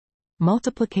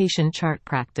Multiplication chart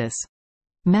practice.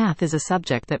 Math is a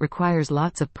subject that requires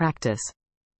lots of practice.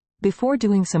 Before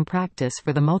doing some practice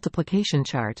for the multiplication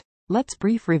chart, let's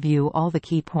brief review all the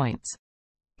key points.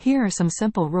 Here are some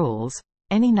simple rules.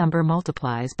 Any number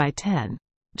multiplies by 10.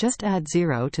 Just add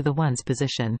 0 to the ones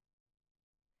position.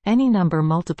 Any number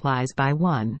multiplies by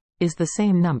 1 is the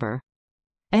same number.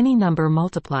 Any number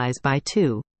multiplies by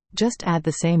 2, just add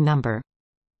the same number.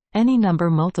 Any number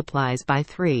multiplies by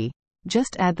 3,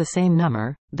 just add the same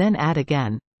number, then add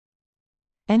again.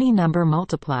 Any number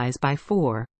multiplies by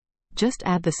 4, just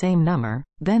add the same number,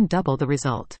 then double the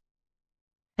result.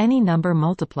 Any number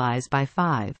multiplies by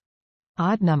 5.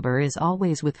 Odd number is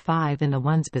always with 5 in the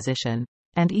ones position,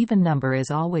 and even number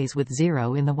is always with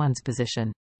 0 in the ones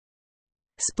position.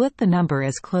 Split the number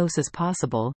as close as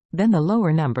possible, then the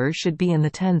lower number should be in the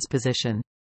tens position.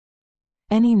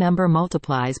 Any number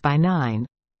multiplies by 9.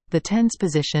 The tens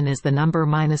position is the number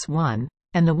minus 1,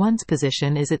 and the ones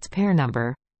position is its pair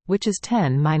number, which is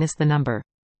 10 minus the number.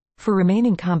 For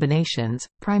remaining combinations,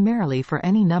 primarily for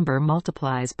any number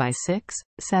multiplies by 6,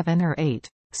 7 or 8,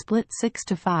 split 6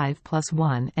 to 5 plus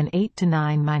 1 and 8 to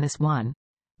 9 minus 1.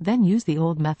 Then use the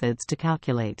old methods to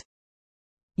calculate.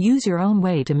 Use your own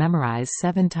way to memorize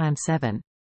 7 times 7.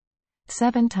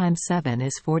 7 times 7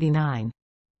 is 49.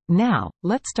 Now,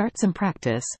 let's start some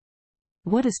practice.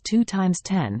 What is 2 times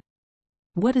 10?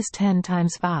 What is 10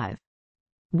 times 5?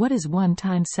 What is 1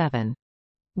 times 7?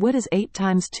 What is 8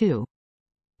 times 2?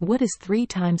 What is 3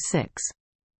 times 6?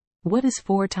 What is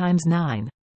 4 times 9?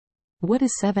 What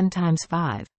is 7 times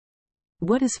 5?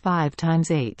 What is 5 times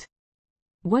 8?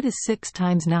 What is 6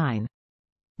 times 9?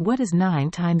 What is 9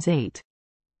 times 8?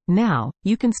 Now,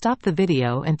 you can stop the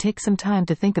video and take some time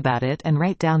to think about it and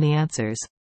write down the answers.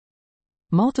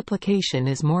 Multiplication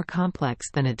is more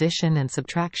complex than addition and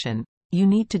subtraction. You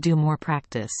need to do more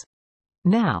practice.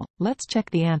 Now, let's check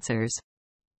the answers.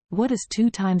 What is 2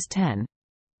 times 10?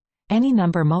 Any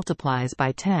number multiplies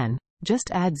by 10, just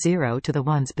add 0 to the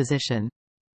ones position.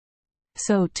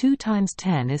 So 2 times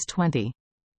 10 is 20.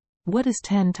 What is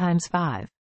 10 times 5?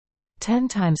 10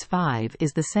 times 5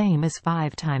 is the same as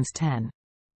 5 times 10.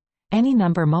 Any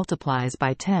number multiplies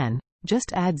by 10,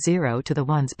 just add 0 to the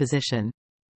ones position.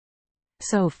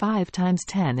 So 5 times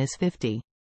 10 is 50.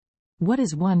 What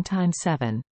is 1 times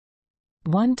 7?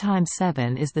 1 times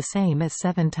 7 is the same as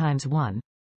 7 times 1.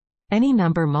 Any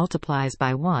number multiplies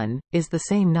by 1 is the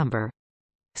same number.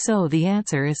 So the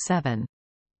answer is 7.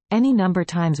 Any number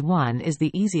times 1 is the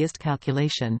easiest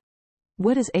calculation.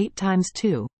 What is 8 times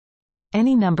 2?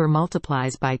 Any number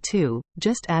multiplies by 2,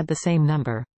 just add the same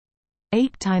number.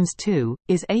 8 times 2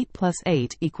 is 8 plus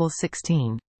 8 equals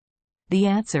 16. The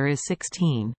answer is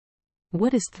 16.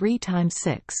 What is 3 times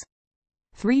 6?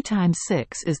 3 times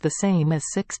 6 is the same as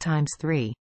 6 times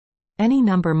 3. Any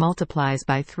number multiplies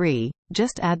by 3,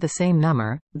 just add the same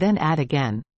number, then add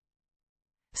again.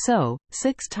 So,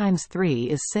 6 times 3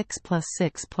 is 6 plus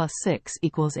 6 plus 6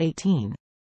 equals 18.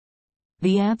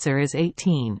 The answer is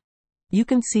 18. You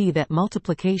can see that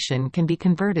multiplication can be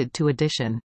converted to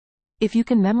addition. If you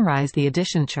can memorize the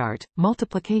addition chart,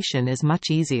 multiplication is much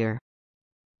easier.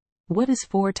 What is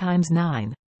 4 times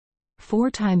 9?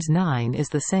 4 times 9 is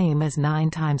the same as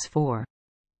 9 times 4.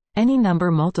 Any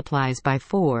number multiplies by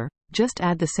 4, just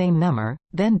add the same number,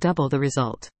 then double the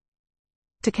result.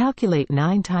 To calculate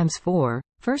 9 times 4,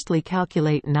 firstly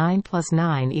calculate 9 plus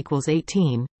 9 equals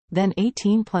 18, then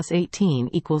 18 plus 18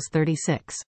 equals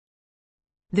 36.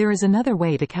 There is another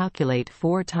way to calculate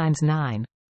 4 times 9.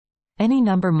 Any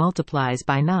number multiplies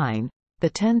by 9,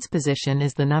 the tens position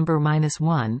is the number minus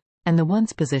 1, and the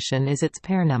ones position is its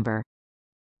pair number.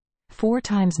 4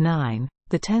 times 9,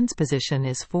 the tens position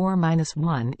is 4 minus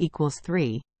 1 equals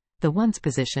 3, the ones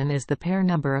position is the pair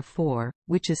number of 4,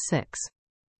 which is 6.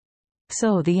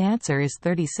 So the answer is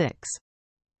 36.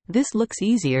 This looks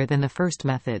easier than the first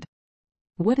method.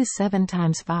 What is 7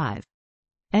 times 5?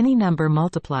 Any number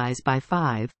multiplies by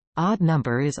 5, odd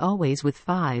number is always with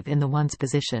 5 in the ones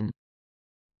position.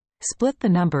 Split the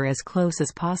number as close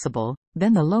as possible,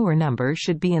 then the lower number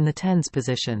should be in the tens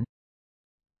position.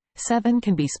 7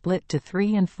 can be split to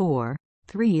 3 and 4,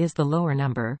 3 is the lower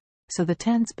number, so the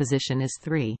tens position is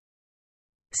 3.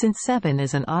 Since 7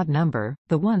 is an odd number,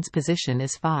 the ones position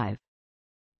is 5.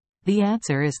 The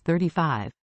answer is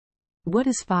 35. What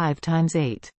is 5 times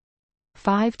 8?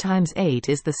 5 times 8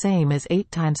 is the same as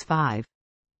 8 times 5.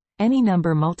 Any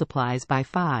number multiplies by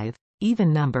 5,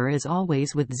 even number is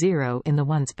always with 0 in the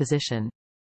ones position.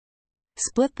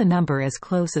 Split the number as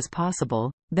close as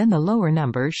possible, then the lower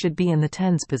number should be in the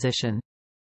tens position.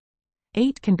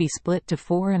 8 can be split to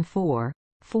 4 and 4,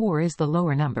 4 is the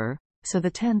lower number, so the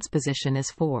tens position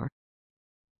is 4.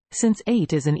 Since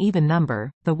 8 is an even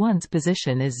number, the ones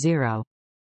position is 0.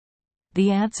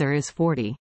 The answer is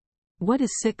 40. What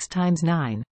is 6 times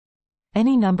 9?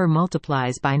 Any number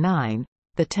multiplies by 9,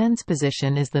 the tens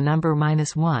position is the number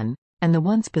 -1, and the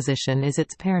ones position is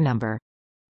its pair number.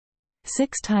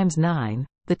 6 times 9,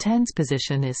 the tens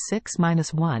position is 6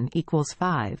 minus 1 equals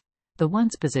 5. The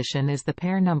ones position is the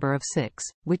pair number of 6,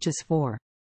 which is 4.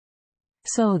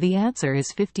 So the answer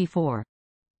is 54.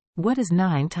 What is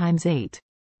 9 times 8?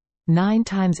 9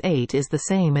 times 8 is the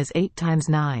same as 8 times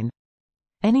 9.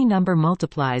 Any number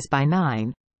multiplies by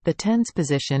 9, the tens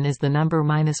position is the number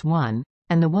 -1,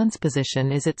 and the ones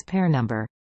position is its pair number.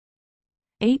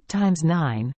 8 times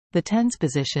 9, the tens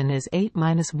position is 8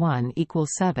 minus 1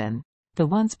 equals 7. The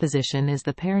ones position is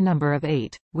the pair number of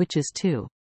 8, which is 2.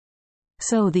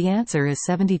 So the answer is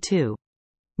 72.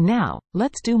 Now,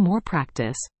 let's do more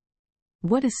practice.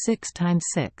 What is 6 times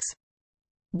 6?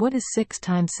 What is 6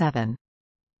 times 7?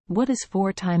 What is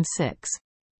 4 times 6?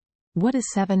 What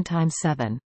is 7 times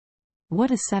 7?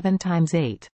 What is 7 times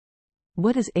 8?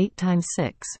 What is 8 times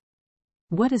 6?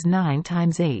 What is 9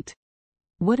 times 8?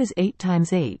 What is 8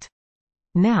 times 8?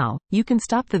 Now, you can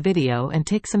stop the video and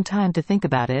take some time to think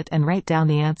about it and write down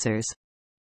the answers.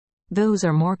 Those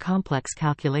are more complex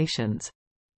calculations.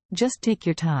 Just take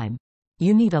your time.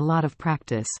 You need a lot of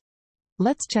practice.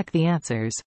 Let's check the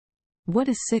answers. What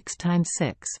is 6 times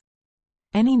 6?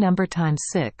 Any number times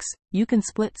 6, you can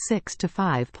split 6 to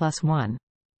 5 plus 1.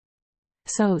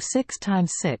 So 6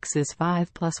 times 6 is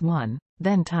 5 plus 1,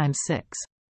 then times 6.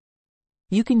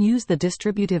 You can use the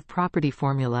distributive property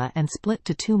formula and split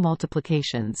to 2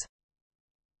 multiplications.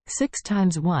 6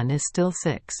 times 1 is still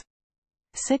 6.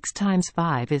 6 times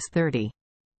 5 is 30.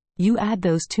 You add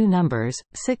those two numbers,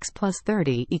 6 plus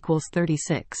 30 equals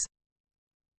 36.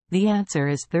 The answer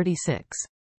is 36.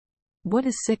 What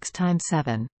is 6 times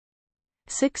 7?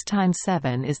 6 times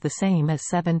 7 is the same as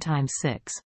 7 times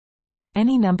 6.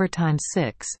 Any number times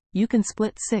 6, you can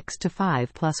split 6 to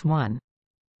 5 plus 1.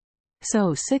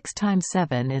 So 6 times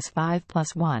 7 is 5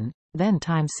 plus 1, then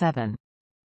times 7.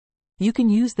 You can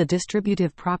use the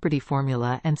distributive property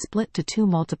formula and split to 2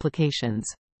 multiplications.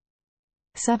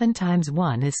 7 times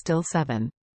 1 is still 7.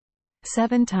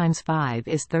 7 times 5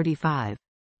 is 35.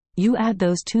 You add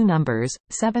those two numbers,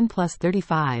 7 plus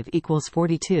 35 equals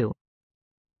 42.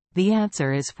 The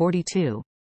answer is 42.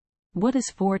 What is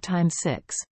 4 times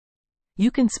 6? You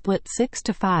can split 6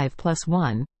 to 5 plus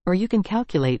 1, or you can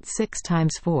calculate 6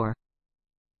 times 4.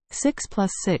 6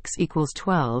 plus 6 equals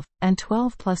 12, and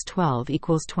 12 plus 12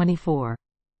 equals 24.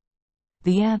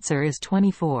 The answer is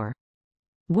 24.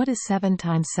 What is 7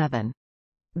 times 7?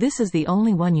 This is the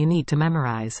only one you need to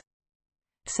memorize.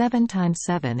 7 times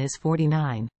 7 is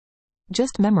 49.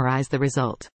 Just memorize the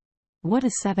result. What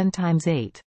is 7 times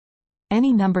 8?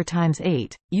 Any number times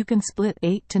 8, you can split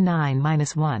 8 to 9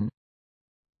 minus 1.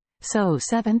 So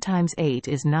 7 times 8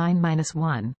 is 9 minus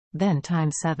 1, then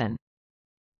times 7.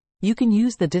 You can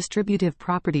use the distributive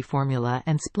property formula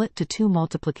and split to 2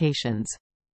 multiplications.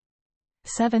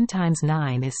 7 times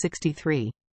 9 is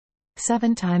 63.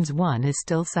 7 times 1 is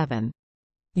still 7.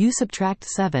 You subtract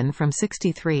 7 from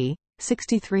 63,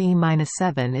 63 minus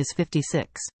 7 is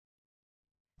 56.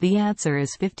 The answer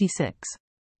is 56.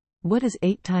 What is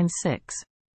 8 times 6?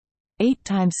 8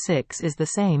 times 6 is the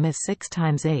same as 6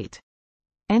 times 8.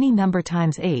 Any number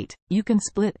times 8, you can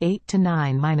split 8 to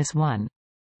 9 minus 1.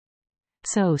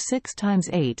 So 6 times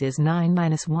 8 is 9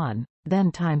 minus 1,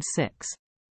 then times 6.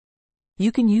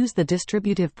 You can use the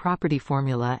distributive property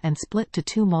formula and split to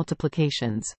 2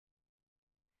 multiplications.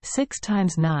 6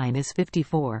 times 9 is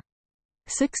 54.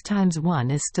 6 times 1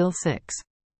 is still 6.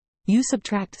 You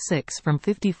subtract 6 from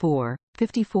 54,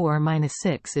 54 minus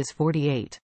 6 is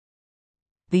 48.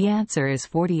 The answer is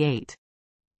 48.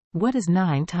 What is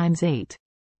 9 times 8?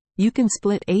 You can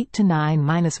split 8 to 9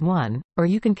 minus 1, or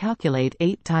you can calculate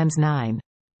 8 times 9.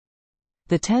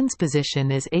 The tens position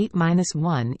is 8 minus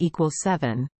 1 equals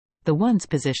 7. The ones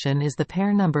position is the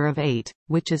pair number of 8,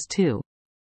 which is 2.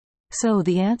 So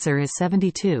the answer is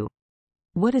 72.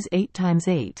 What is 8 times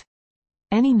 8?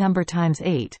 Any number times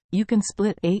 8, you can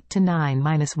split 8 to 9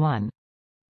 minus 1.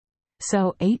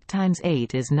 So 8 times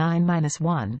 8 is 9 minus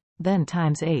 1, then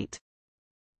times 8.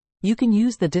 You can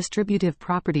use the distributive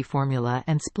property formula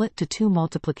and split to 2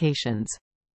 multiplications.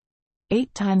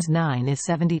 8 times 9 is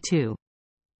 72.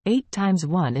 8 times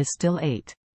 1 is still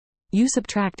 8. You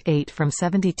subtract 8 from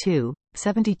 72,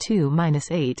 72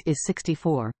 minus 8 is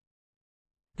 64.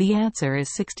 The answer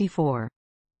is 64.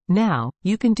 Now,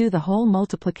 you can do the whole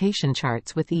multiplication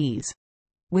charts with ease.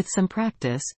 With some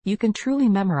practice, you can truly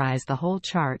memorize the whole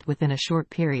chart within a short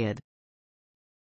period.